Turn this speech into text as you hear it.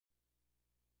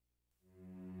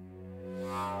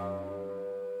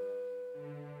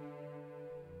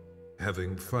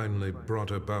Having finally brought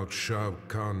about Shao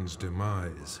Kahn's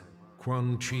demise,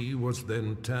 Quan Chi was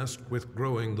then tasked with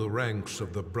growing the ranks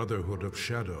of the Brotherhood of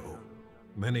Shadow.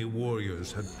 Many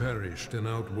warriors had perished in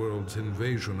Outworld's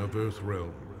invasion of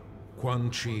Earthrealm.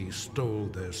 Quan Chi stole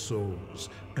their souls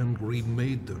and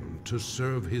remade them to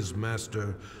serve his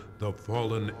master, the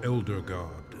fallen Elder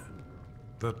God.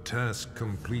 The task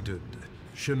completed,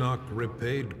 Shinnok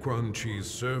repaid Quan Chi's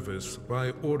service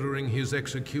by ordering his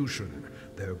execution,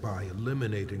 thereby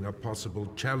eliminating a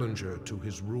possible challenger to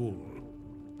his rule.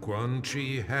 Quan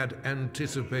Chi had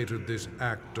anticipated this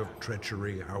act of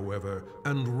treachery, however,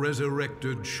 and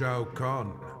resurrected Shao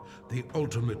Kahn, the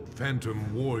ultimate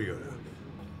phantom warrior.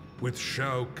 With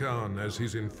Shao Kahn as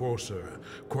his enforcer,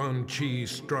 Quan Chi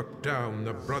struck down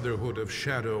the Brotherhood of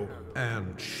Shadow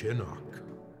and Shinnok.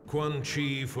 Quan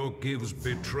Chi forgives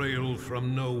betrayal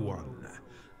from no one,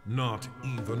 not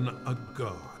even a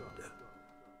god.